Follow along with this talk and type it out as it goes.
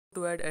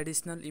To add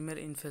additional email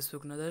in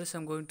Facebook. Now that is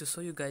I'm going to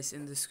show you guys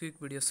in this quick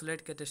video, so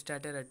let's get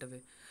started right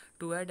away.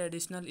 To add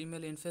additional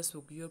email in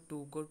Facebook, you have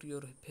to go to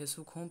your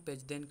Facebook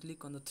homepage, then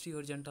click on the three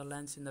horizontal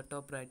lines in the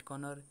top right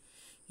corner.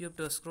 You have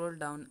to scroll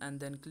down and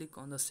then click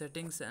on the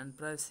settings and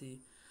privacy.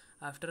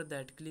 After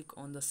that, click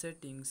on the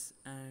settings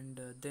and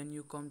then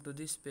you come to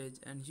this page,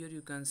 and here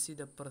you can see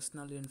the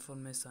personal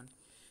information.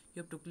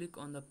 You have to click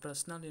on the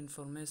personal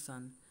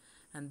information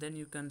and then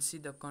you can see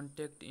the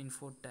contact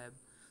info tab.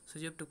 So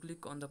you have to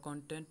click on the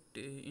content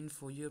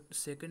info, you have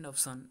second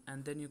option,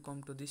 and then you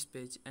come to this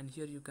page, and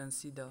here you can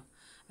see the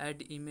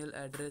add email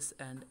address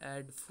and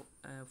add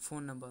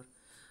phone number.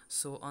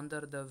 So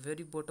under the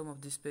very bottom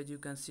of this page you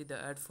can see the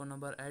add phone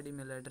number, add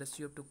email address.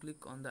 You have to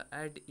click on the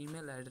add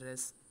email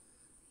address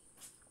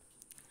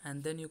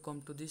and then you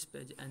come to this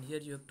page, and here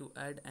you have to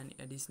add an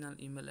additional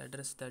email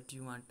address that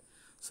you want.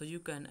 So you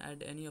can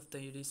add any of the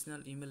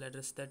additional email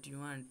address that you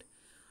want.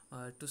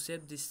 To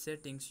save these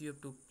settings, you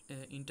have to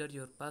enter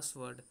your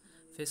password,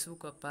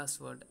 Facebook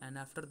password, and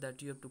after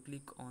that you have to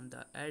click on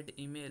the add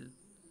email,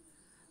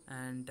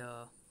 and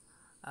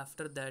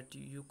after that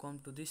you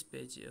come to this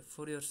page.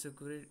 For your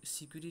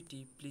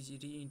security, please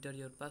re-enter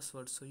your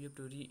password. So you have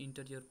to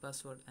re-enter your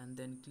password and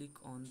then click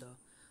on the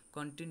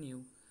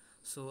continue.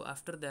 So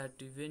after that,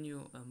 when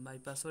you my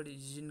password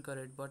is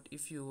incorrect, but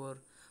if your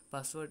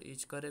password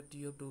is correct,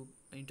 you have to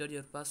enter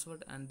your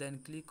password and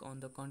then click on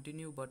the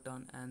continue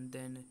button, and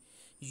then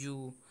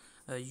you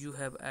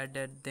have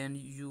added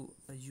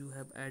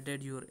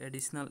your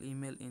additional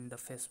email in the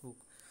Facebook.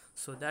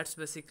 So that's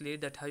basically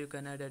it, that how you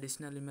can add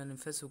additional email in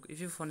Facebook. If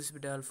you found this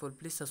video helpful,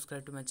 please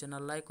subscribe to my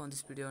channel, like on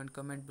this video, and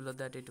comment below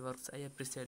that it works. I appreciate it.